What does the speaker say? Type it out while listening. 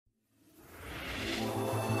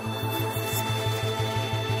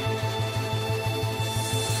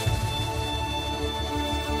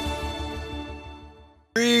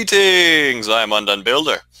Greetings! I'm Undone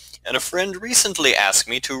Builder, and a friend recently asked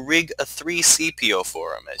me to rig a 3CPO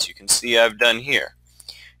for him, as you can see I've done here.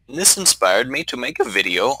 And this inspired me to make a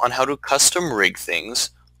video on how to custom rig things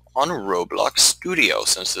on Roblox Studio,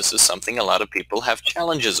 since this is something a lot of people have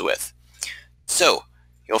challenges with. So,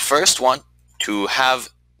 you'll first want to have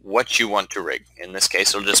what you want to rig. In this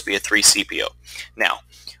case, it'll just be a 3CPO. Now,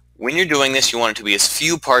 when you're doing this, you want it to be as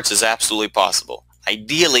few parts as absolutely possible.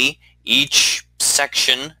 Ideally, each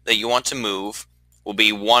section that you want to move will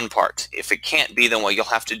be one part. If it can't be, then what you'll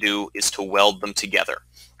have to do is to weld them together.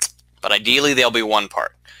 But ideally, they'll be one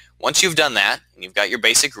part. Once you've done that, and you've got your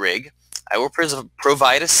basic rig, I will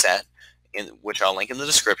provide a set, which I'll link in the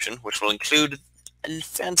description, which will include a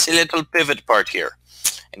fancy little pivot part here.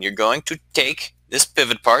 And you're going to take this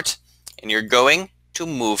pivot part, and you're going to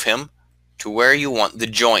move him to where you want the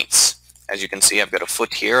joints. As you can see, I've got a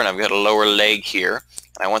foot here and I've got a lower leg here,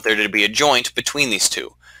 and I want there to be a joint between these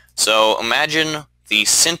two. So imagine the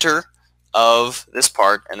center of this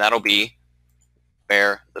part, and that'll be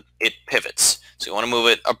where it pivots. So you want to move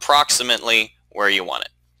it approximately where you want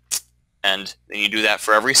it. And then you do that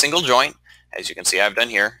for every single joint. As you can see I've done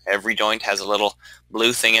here, every joint has a little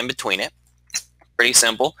blue thing in between it. Pretty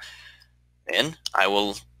simple. Then I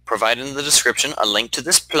will provide in the description a link to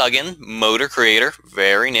this plugin, Motor Creator,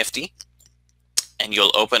 very nifty. And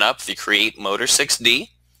you'll open up the Create Motor 6D.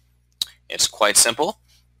 It's quite simple.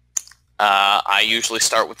 I usually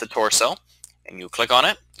start with the torso, and you click on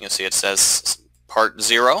it. You'll see it says Part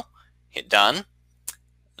 0. Hit Done.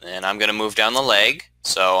 And I'm going to move down the leg,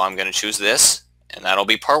 so I'm going to choose this, and that'll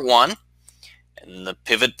be Part 1. And the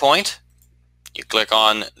pivot point, you click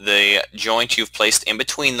on the joint you've placed in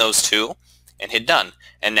between those two, and hit Done.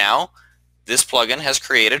 And now, this plugin has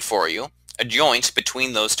created for you a joint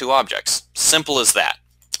between those two objects. Simple as that.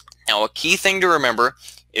 Now, a key thing to remember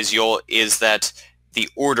is that the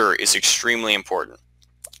order is extremely important.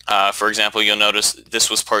 For example, you'll notice this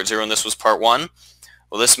was Part 0 and this was Part 1.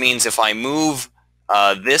 Well, this means if I move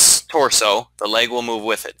this torso, the leg will move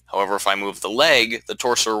with it. However, if I move the leg, the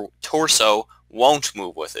torso won't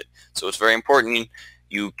move with it. So it's very important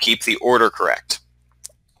you keep the order correct.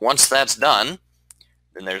 Once that's done,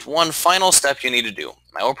 then there's one final step you need to do.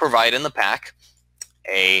 I will provide in the pack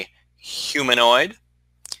a humanoid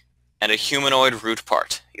and a humanoid root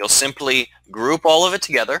part. You'll simply group all of it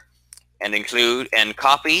together and include and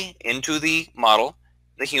copy into the model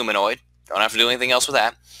the humanoid. Don't have to do anything else with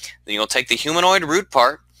that. Then you'll take the humanoid root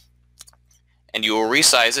part and you will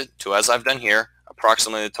resize it to, as I've done here,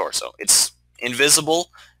 approximately the torso. It's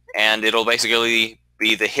invisible, and it'll basically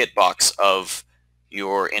be the hitbox of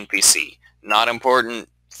your NPC. Not important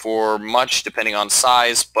for much depending on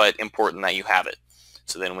size, but important that you have it.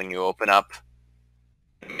 So then when you open up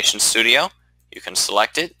Animation Studio, you can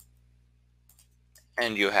select it,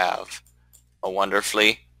 and you have a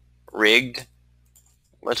wonderfully rigged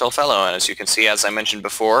little fellow. And as you can see, as I mentioned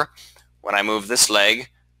before, when I move this leg,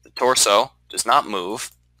 the torso does not move,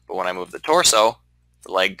 but when I move the torso,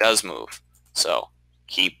 the leg does move. So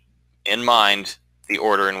keep in mind the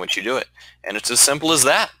order in which you do it. And it's as simple as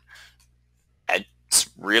that. It's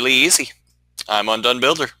really easy. I'm Undone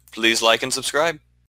Builder. Please like and subscribe.